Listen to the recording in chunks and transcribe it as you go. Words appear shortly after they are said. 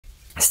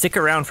Stick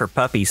around for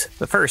puppies,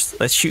 but first,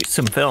 let's shoot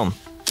some film.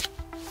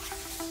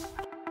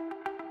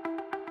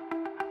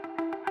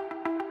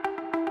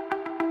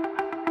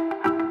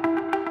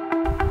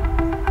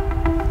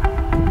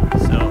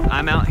 So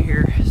I'm out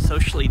here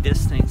socially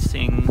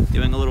distancing,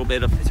 doing a little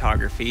bit of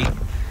photography,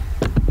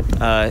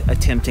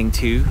 attempting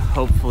to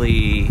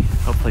hopefully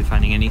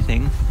finding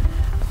anything.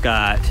 I've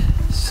got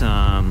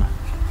some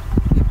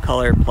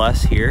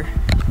ColorPlus here.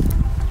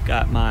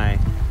 Got my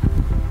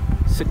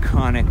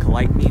Kodak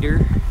light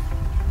meter.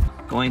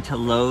 Going to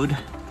load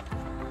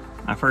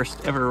my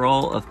first ever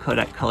roll of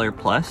Kodak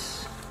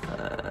ColorPlus.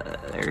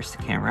 There's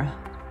the camera,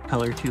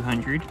 color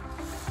 200.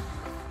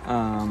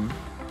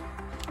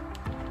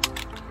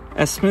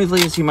 As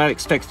smoothly as you might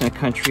expect in a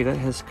country that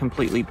has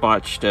completely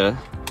botched a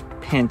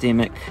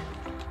pandemic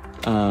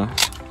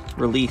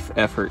relief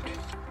effort.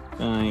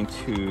 Going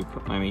to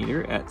put my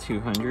meter at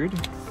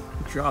 200.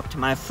 Dropped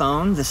my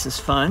phone, this is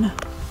fun.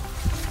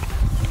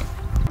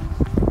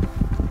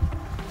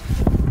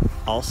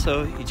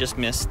 Also, you just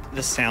missed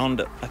the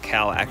sound a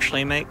cow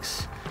actually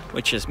makes,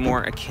 which is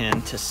more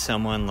akin to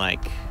someone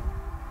like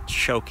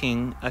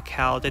choking a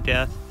cow to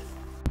death.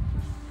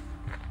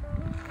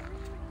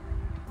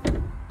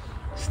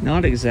 It's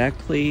not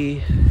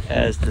exactly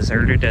as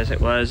deserted as it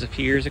was a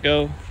few years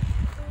ago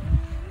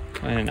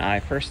when I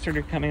first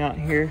started coming out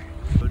here.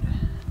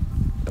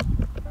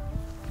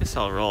 Guess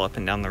I'll roll up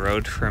and down the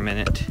road for a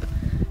minute.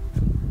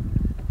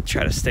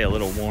 Try to stay a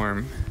little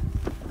warm.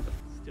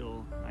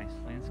 Still nice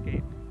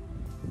landscape.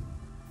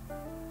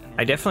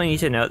 I definitely need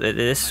to note that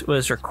this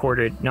was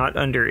recorded not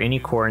under any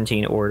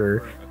quarantine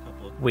order.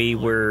 We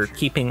were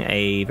keeping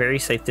a very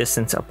safe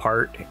distance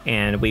apart,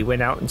 and we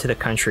went out into the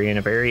country in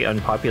a very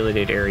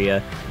unpopulated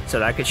area so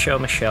that I could show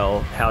Michelle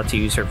how to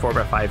use her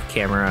 4x5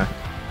 camera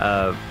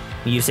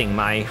using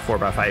my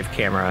 4x5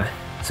 camera,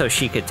 so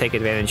she could take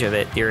advantage of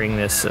it during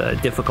this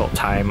difficult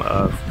time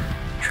of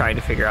trying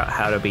to figure out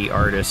how to be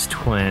artists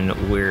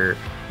when we're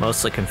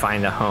mostly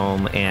confined to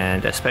home,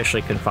 and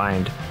especially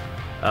confined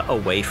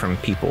away from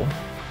people.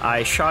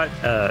 I shot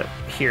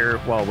here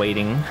while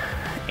waiting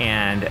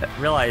and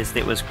realized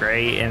it was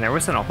gray and there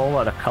wasn't a whole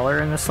lot of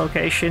color in this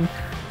location,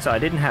 so I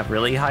didn't have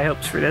really high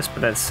hopes for this,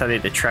 but I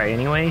decided to try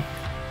anyway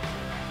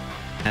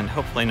and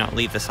hopefully not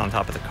leave this on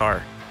top of the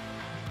car.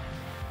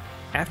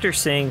 After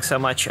seeing so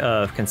much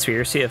of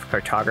Conspiracy of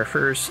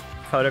Cartographers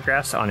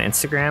photographs on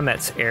Instagram,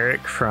 that's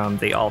Eric from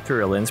the All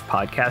Through a Lens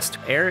podcast.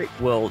 Eric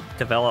will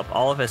develop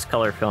all of his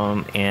color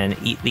film in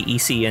the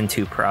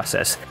ECN2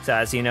 process. So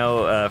as you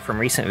know from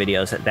recent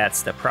videos,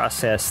 that's the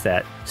process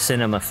that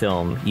cinema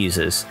film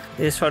uses.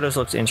 His photos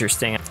looked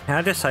interesting.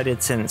 I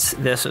decided, since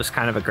this was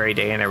kind of a gray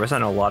day and there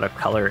wasn't a lot of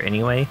color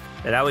anyway,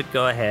 that I would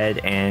go ahead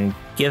and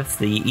give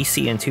the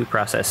ECN2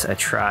 process a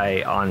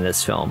try on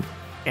this film.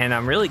 And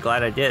I'm really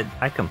glad I did.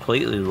 I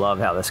completely love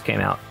how this came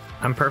out.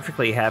 I'm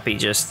perfectly happy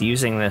just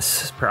using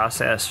this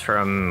process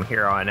from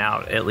here on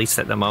out, at least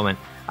at the moment.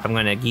 I'm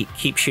going to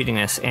keep shooting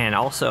this. And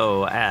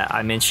also,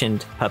 I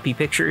mentioned puppy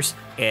pictures.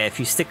 If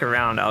you stick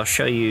around, I'll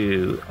show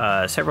you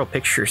several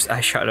pictures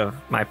I shot of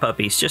my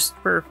puppies just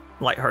for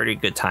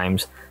lighthearted good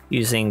times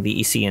using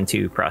the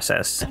ECN2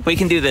 process. We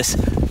can do this.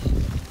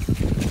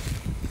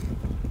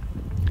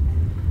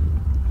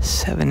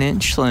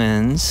 7-inch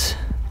lens,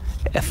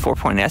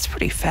 f4. That's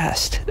pretty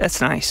fast.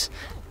 That's nice.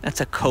 That's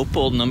a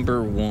Copal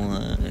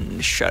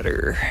 #1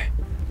 shutter.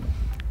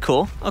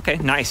 Cool. Okay,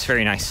 nice,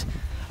 very nice.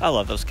 I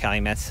love those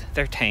Calumets.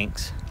 They're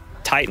tanks.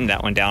 Tighten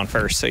that one down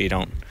first so you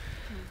don't...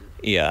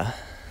 Yeah.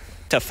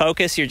 To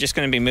focus, you're just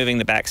going to be moving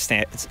the back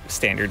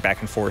standard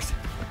back and forth.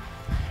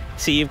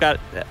 See, you've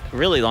got a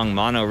really long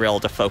monorail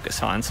to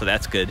focus on, so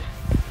that's good.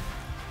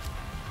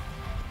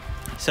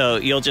 So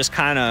you'll just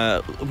kind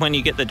of, when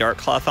you get the dark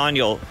cloth on,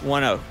 you'll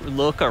want to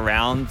look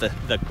around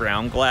the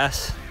ground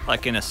glass,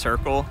 like in a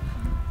circle,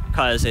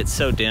 because it's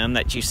so dim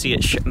that you see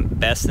it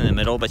best in the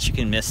middle, but you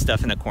can miss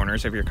stuff in the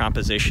corners of your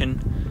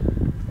composition.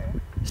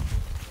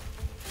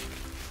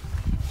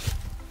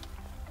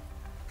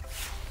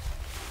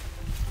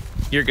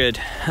 You're good.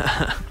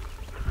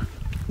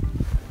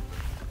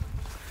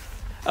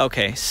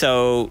 Okay,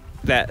 so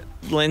that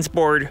lens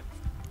board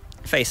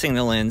facing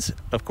the lens,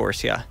 of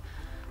course, yeah.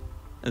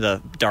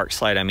 The dark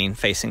slide, I mean,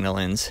 facing the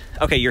lens.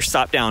 Okay, you're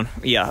stopped down.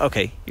 Yeah,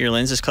 okay. Your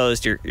lens is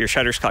closed, your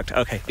shutter's cocked.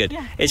 Okay, good.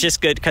 Yeah. It's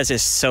just good because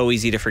it's so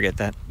easy to forget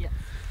that. Yeah.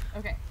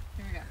 Okay,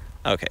 here we go.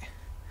 Okay.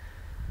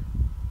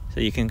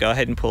 So you can go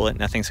ahead and pull it.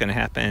 Nothing's going to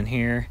happen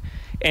here.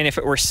 And if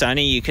it were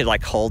sunny, you could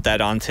like hold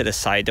that onto the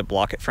side to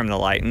block it from the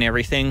light and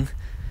everything.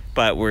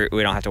 But we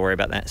don't have to worry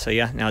about that. So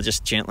yeah, now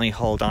just gently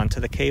hold on to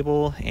the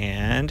cable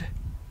and...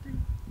 3, 2,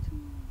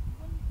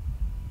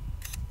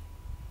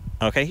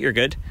 1. Okay, you're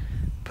good.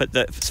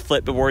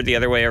 Flip the board the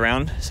other way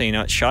around so you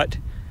know it's shut,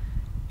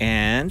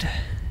 and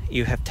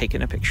you have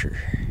taken a picture.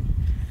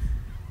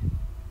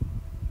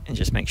 And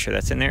just make sure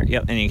that's in there.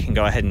 Yep, and you can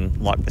go ahead and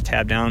lock the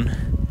tab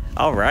down.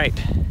 All right,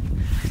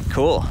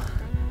 cool.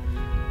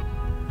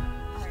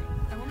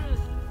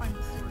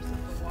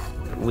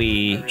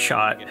 We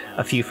shot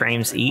a few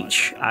frames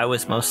each. I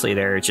was mostly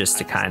there just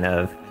to kind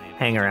of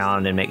hang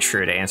around and make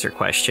sure to answer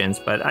questions,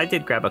 but I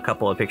did grab a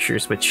couple of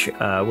pictures, which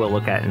we'll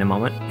look at in a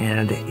moment.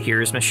 And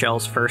here's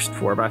Michelle's first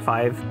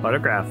 4x5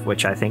 photograph,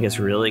 which I think is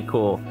really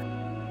cool.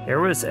 There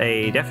was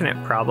a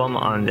definite problem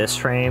on this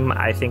frame.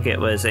 I think it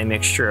was a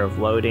mixture of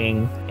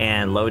loading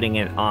and loading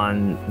it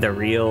on the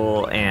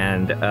reel,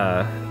 and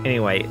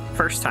anyway,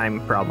 first time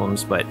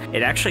problems, but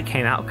it actually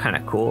came out kind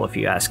of cool if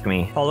you ask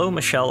me. Follow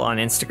Michelle on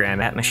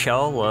Instagram at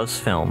Michelle Loves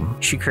Film.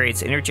 She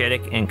creates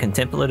energetic and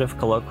contemplative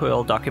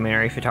colloquial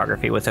documentary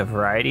photography with a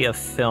variety of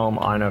film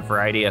on a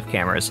variety of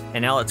cameras.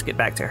 And now let's get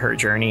back to her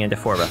journey into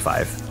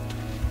 4x5.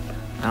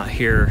 Out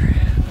here,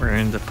 we're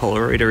in the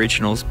Polaroid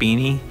Originals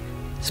beanie.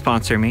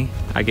 Sponsor me,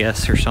 I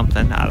guess, or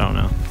something. I don't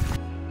know.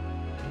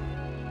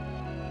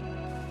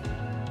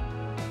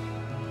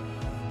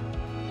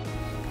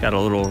 Got a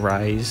little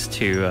rise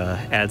to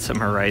add some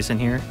horizon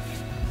here.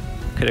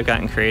 Could have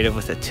gotten creative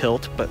with a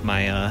tilt, but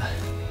my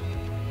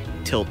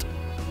tilt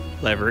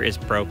lever is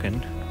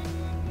broken.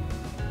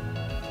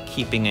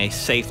 Keeping a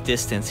safe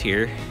distance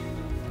here.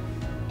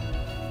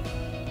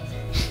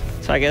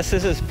 So I guess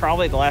this is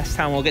probably the last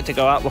time we'll get to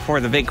go out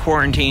before the big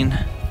quarantine.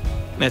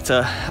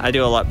 I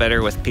do a lot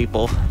better with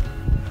people.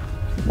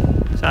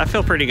 So I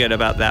feel pretty good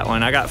about that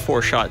one. I got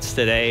 4 shots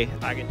today.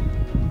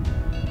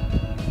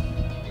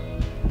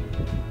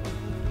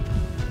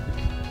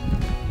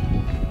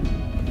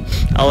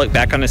 I'll look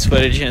back on this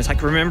footage and it's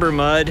like, remember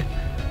mud?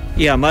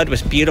 Yeah, mud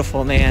was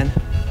beautiful, man.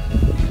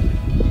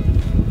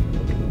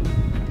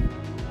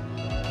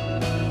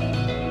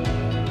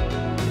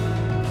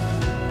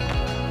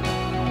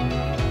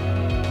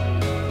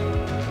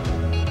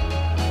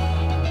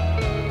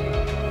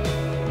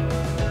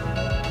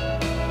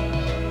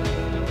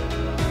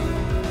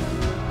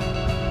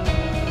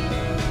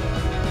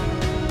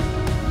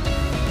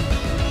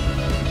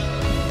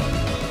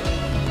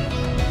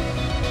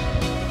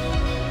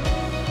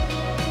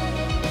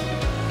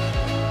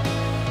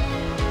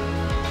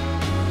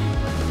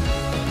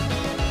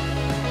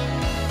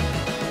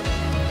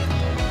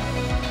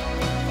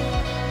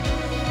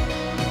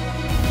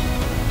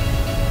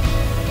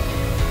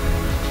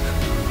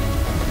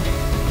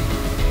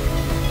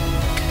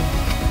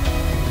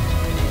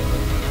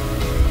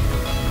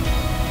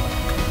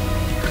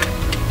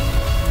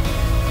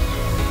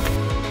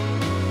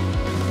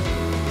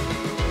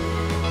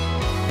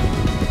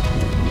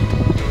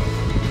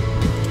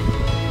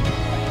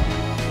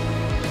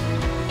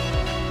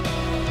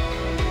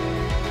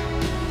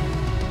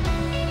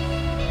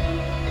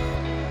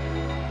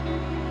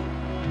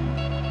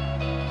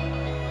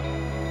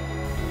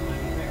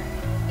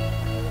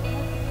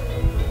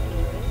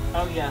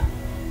 Oh yeah.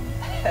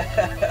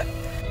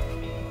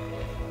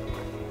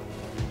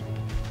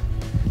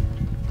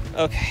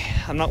 Okay,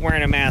 I'm not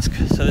wearing a mask,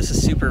 so this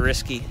is super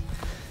risky.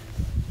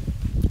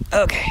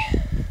 Okay.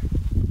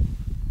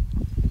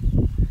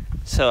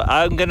 So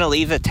I'm gonna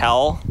leave the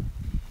towel,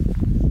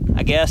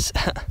 I guess.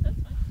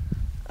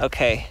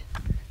 Okay,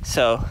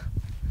 so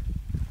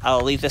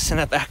I'll leave this in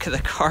the back of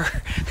the car.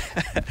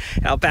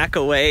 I'll back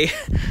away.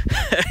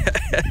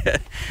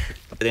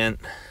 Then,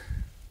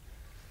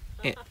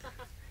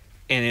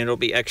 and it'll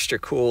be extra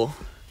cool.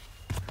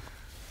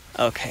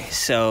 Okay,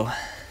 so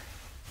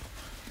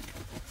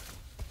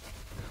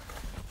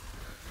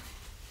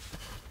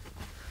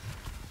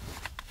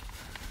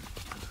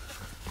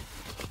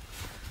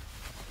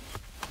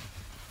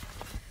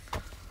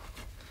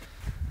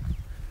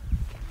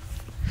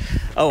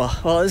oh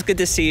well, it was good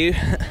to see you.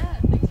 Yeah,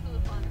 thanks for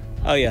the fun.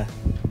 Oh yeah.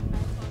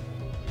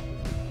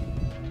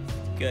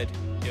 Good.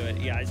 Do it.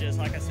 Yeah, just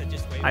like I said,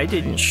 just wait. I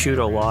didn't shoot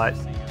a lot,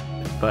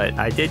 but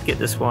I did get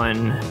this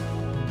one.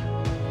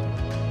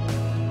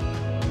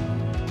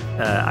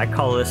 I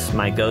call this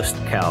my ghost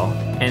cow.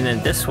 And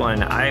then this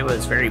one I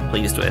was very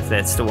pleased with.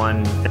 It's the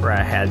one where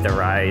I had the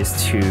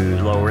rise to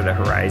lower the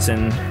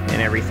horizon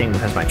and everything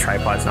because my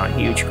tripod's not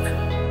huge.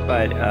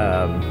 But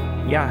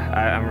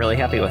yeah, I'm really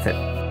happy with it.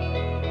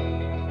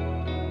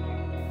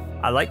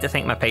 I'd like to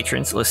thank my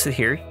patrons listed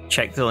here.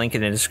 Check the link in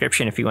the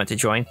description if you want to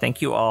join.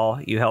 Thank you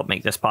all. You help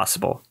make this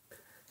possible.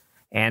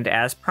 And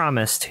as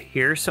promised,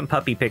 here's some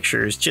puppy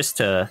pictures just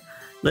to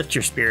lift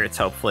your spirits,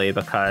 hopefully,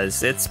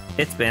 because it's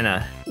been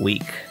a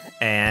week.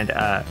 And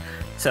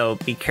so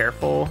be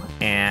careful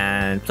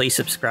and please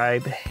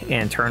subscribe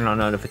and turn on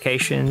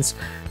notifications.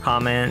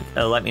 Comment,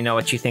 let me know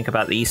what you think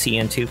about the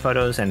ECN2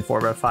 photos and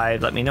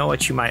 4x5. Let me know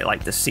what you might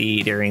like to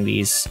see during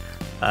these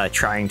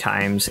trying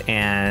times.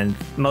 And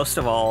most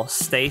of all,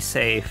 stay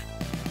safe,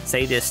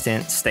 stay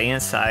distant, stay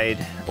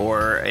inside,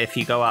 or if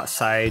you go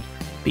outside,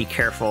 be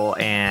careful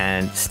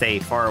and stay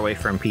far away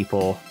from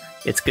people.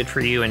 It's good for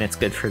you and it's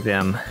good for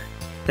them.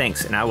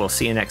 Thanks, and I will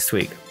see you next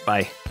week.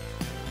 Bye.